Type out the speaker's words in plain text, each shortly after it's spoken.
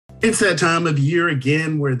It's that time of year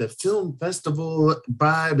again where the film festival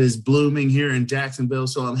vibe is blooming here in Jacksonville.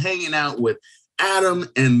 So I'm hanging out with Adam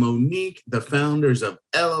and Monique, the founders of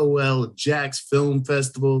LOL JAX Film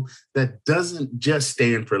Festival, that doesn't just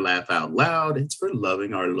stand for laugh out loud. It's for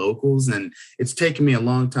loving our locals. And it's taken me a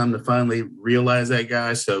long time to finally realize that,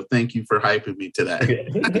 guys. So thank you for hyping me to that.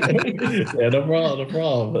 Yeah, no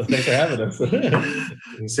problem. Thanks for having us.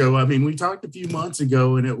 So, I mean, we talked a few months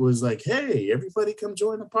ago and it was like, hey, everybody come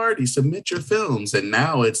join the party, submit your films. And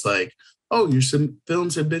now it's like, oh, your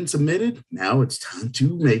films have been submitted. Now it's time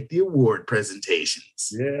to make the award presentations.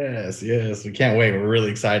 Yes. We can't wait. We're really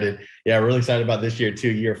excited. Yeah, we're really excited about this year too,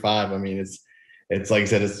 year 5. I mean, it's like I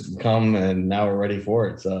said, it's come and now we're ready for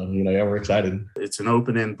it. So, yeah, we're excited. It's an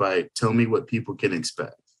open invite. Tell me what people can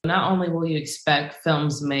expect. Not only will you expect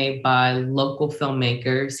films made by local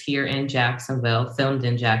filmmakers here in Jacksonville, filmed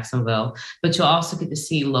in Jacksonville, but you'll also get to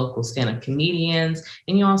see local stand-up comedians,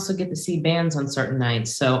 and you also get to see bands on certain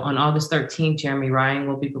nights. So on August 13th, Jeremy Ryan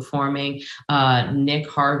will be performing. Nick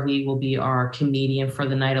Harvey will be our comedian for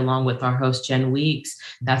the night, along with our host, Jenn Weeks.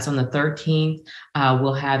 That's on the 13th.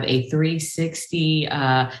 We'll have a 360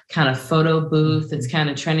 kind of photo booth that's kind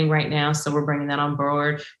of trending right now. So we're bringing that on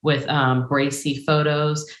board with Bracy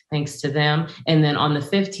Photos. Thanks to them. And then on the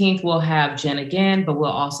 15th, we'll have Jen again, but we'll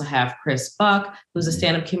also have Chris Buck, who's a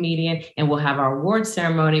stand-up comedian, and we'll have our award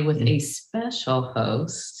ceremony with a special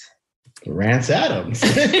host. Rance Adams.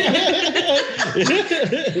 I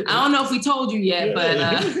don't know if we told you yet, but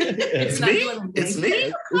it's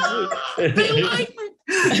me. They like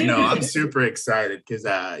me. No, I'm super excited because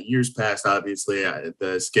years past, obviously,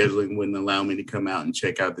 the scheduling wouldn't allow me to come out and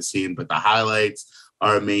check out the scene, but the highlights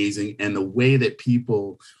are amazing. And the way that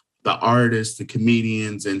people, the artists, the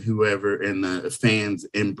comedians, and whoever, and the fans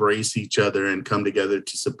embrace each other and come together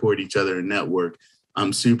to support each other and network,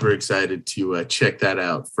 I'm super excited to check that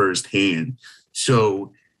out firsthand.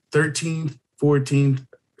 So 13th, 14th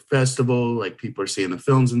festival, like people are seeing the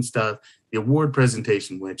films and stuff, the award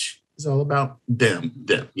presentation, which is all about them.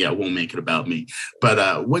 Yeah, it won't make it about me.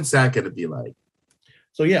 But what's that going to be like?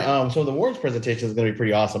 So yeah, so the awards presentation is going to be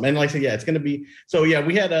pretty awesome, and like I said, yeah, it's going to be. So yeah,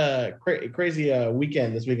 we had a crazy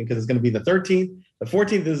weekend this weekend because it's going to be the 13th. The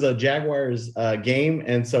 14th is a Jaguars game,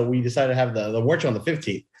 and so we decided to have the award show on the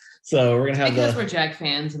 15th. So we're gonna have because we're Jag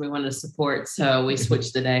fans and we wanted to support, so we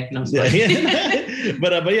switched the day. No, yeah.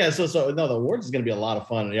 but yeah, so no, the awards is going to be a lot of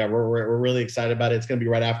fun. Yeah, we're really excited about it. It's going to be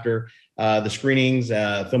right after the screenings,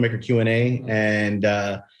 filmmaker Q&A, and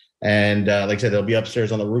like I said, they'll be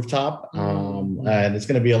upstairs on the rooftop. And it's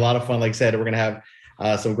going to be a lot of fun. Like I said, we're going to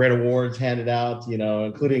have some great awards handed out,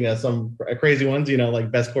 including some crazy ones,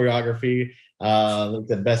 like best choreography, like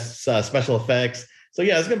the best special effects. So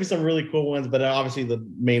yeah, it's going to be some really cool ones, but obviously the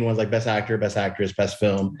main ones like best actor, best actress, best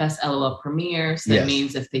film. Best LOL premiere. So that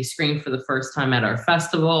means if they screen for the first time at our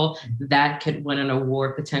festival, that could win an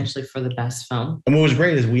award potentially for the best film. And what was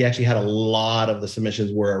great is we actually had a lot of the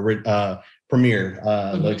submissions were premiere.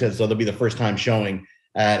 Like I said, so they'll be the first time showing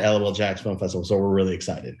at LOL JAX Film Festival. So we're really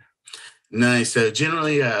excited. Nice. So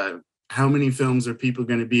generally, how many films are people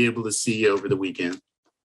going to be able to see over the weekend?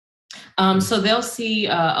 So they'll see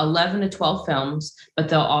 11 to 12 films, but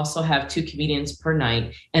they'll also have 2 comedians per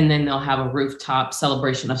night. And then they'll have a rooftop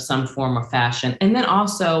celebration of some form or fashion. And then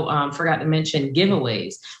also, forgot to mention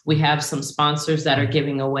giveaways. We have some sponsors that are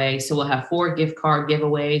giving away. So we'll have 4 gift card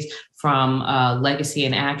giveaways from Legacy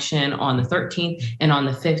in Action on the 13th. And on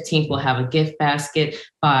the 15th, we'll have a gift basket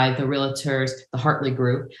by the Realtors, the Hartley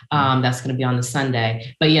Group. That's going to be on the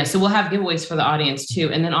Sunday. But yeah, so we'll have giveaways for the audience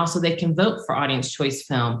too. And then also they can vote for Audience Choice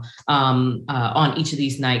Film on each of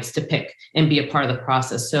these nights to pick and be a part of the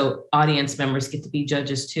process. So audience members get to be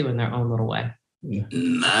judges too in their own little way.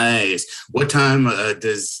 Nice. What time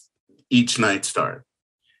does each night start?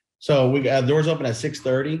 So we doors open at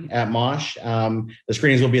 6:30 at Mosh. The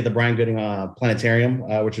screenings will be at the Brian Gooding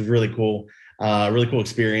Planetarium, which is really cool. Really cool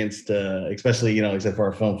experience to, especially, like I said, for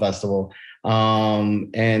our film festival.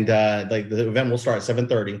 Like the event will start at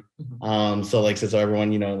 7:30. So like I said, so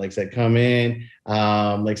everyone, like I said, come in.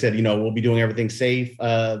 Like I said, we'll be doing everything safe,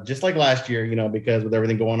 just like last year, because with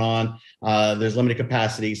everything going on, there's limited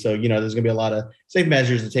capacity. So, there's gonna be a lot of safe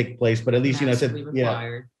measures to take place, but at least,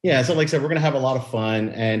 yeah. So like I said, we're gonna have a lot of fun.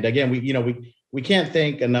 And again, we can't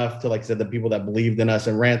thank enough to, like I said, the people that believed in us.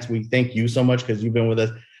 And Rance, we thank you so much because you've been with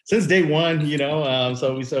us since day one,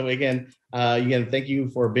 so again, thank you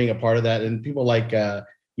for being a part of that. And people like,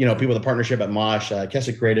 people, the partnership at Mosh,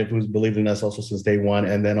 Kesha Creative, who's believed in us also since day one.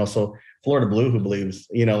 And then also Florida Blue, who believes,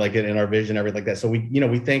 like in our vision, everything like that. So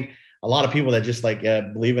we thank a lot of people that just like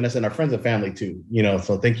believe in us, and our friends and family too, you know,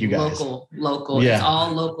 so thank you guys. Local. Yeah. It's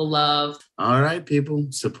all local love. All right, people,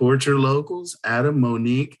 support your locals. Adam,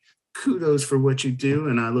 Monique, kudos for what you do,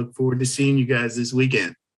 and I look forward to seeing you guys this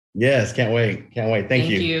weekend. Yes, can't wait. Thank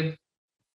you.